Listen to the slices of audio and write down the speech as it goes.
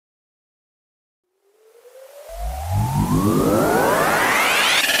Hello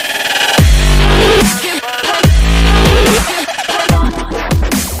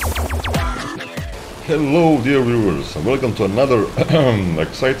dear viewers, and welcome to another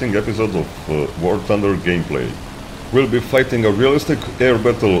exciting episode of War Thunder gameplay. We'll be fighting a realistic air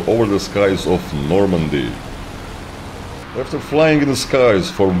battle over the skies of Normandy. After flying in the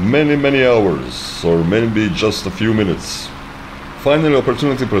skies for many hours, or maybe just a few minutes, finally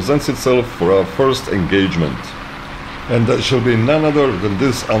opportunity presents itself for our first engagement. And that shall be none other than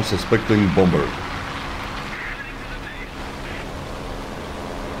this unsuspecting bomber.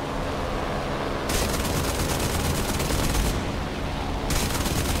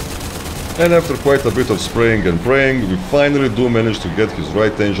 And after quite a bit of spraying and praying, we finally do manage to get his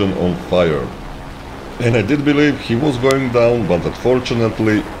right engine on fire. And I did believe he was going down, but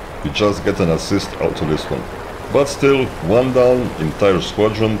unfortunately we just get an assist out of this one. But still, one down, entire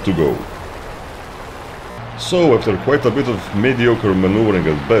squadron to go. So after quite a bit of mediocre maneuvering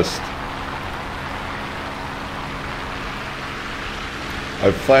at best,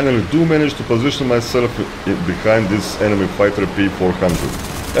 I finally do manage to position myself behind this enemy fighter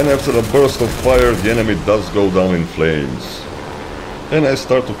P-400. And after a burst of fire, the enemy does go down in flames. And I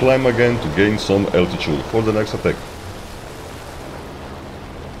start to climb again to gain some altitude for the next attack.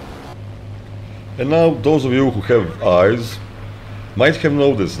 And now those of you who have eyes might have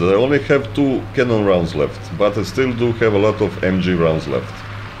noticed that I only have 2 cannon rounds left, but I still do have a lot of MG rounds left.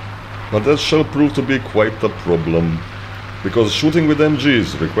 But that shall prove to be quite a problem, because shooting with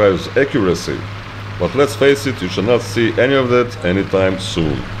MGs requires accuracy. But let's face it, you shall not see any of that anytime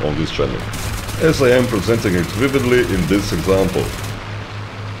soon on this channel, as I am presenting it vividly in this example.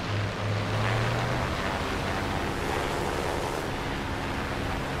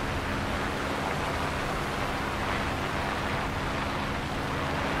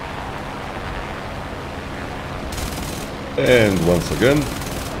 And once again,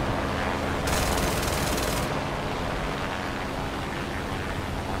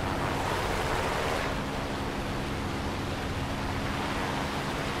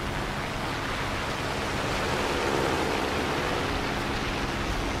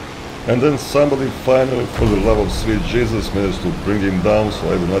 and then somebody finally, for the love of sweet Jesus, managed to bring him down, so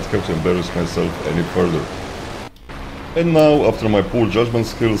I do not have to embarrass myself any further. And now, after my poor judgment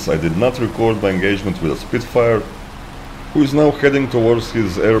skills, I did not record my engagement with a Spitfire, who is now heading towards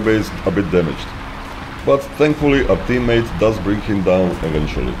his airbase a bit damaged. But thankfully a teammate does bring him down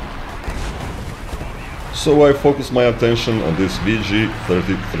eventually. So I focus my attention on this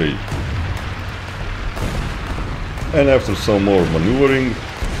VG-33. And after some more maneuvering,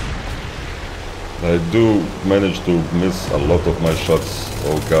 I do manage to miss a lot of my shots.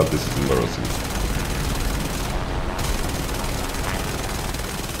 Oh god, this is embarrassing.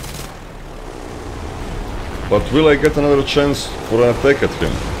 But will I get another chance for an attack at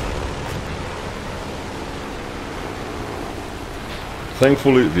him?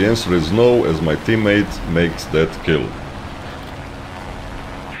 Thankfully the answer is no, as my teammate makes that kill.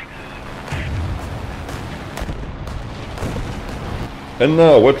 And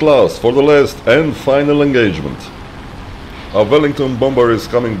now, at last, for the last and final engagement. A Wellington bomber is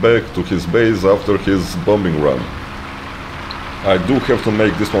coming back to his base after his bombing run. I do have to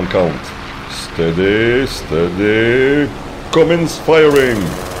make this one count. Steady, steady. Commence firing!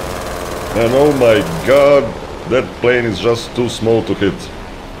 And oh my god, that plane is just too small to hit.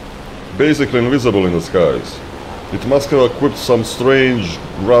 Basically invisible in the skies. It must have equipped some strange,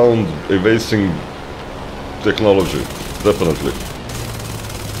 ground evading technology, definitely.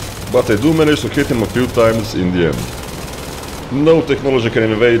 But I do manage to hit him a few times in the end. No technology can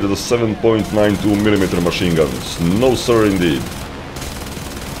invade the 7.92mm machine guns. No sir indeed.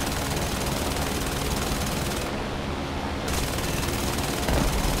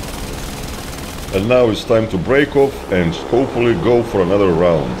 And now it's time to break off and hopefully go for another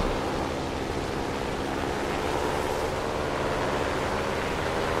round.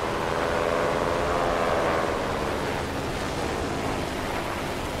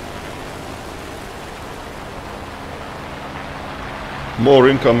 More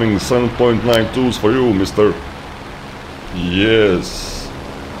incoming 7.92s for you, mister. Yes.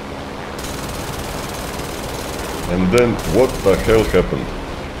 And then what the hell happened?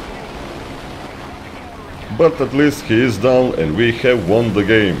 But at least he is down and we have won the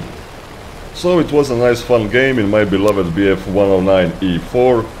game. So it was a nice fun game in my beloved Bf-109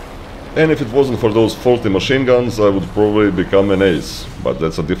 E4, and if it wasn't for those faulty machine guns I would probably become an ace, but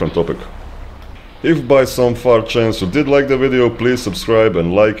that's a different topic. If by some far chance you did like the video, please subscribe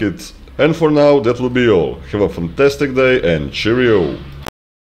and like it. And for now, that will be all. Have a fantastic day and cheerio!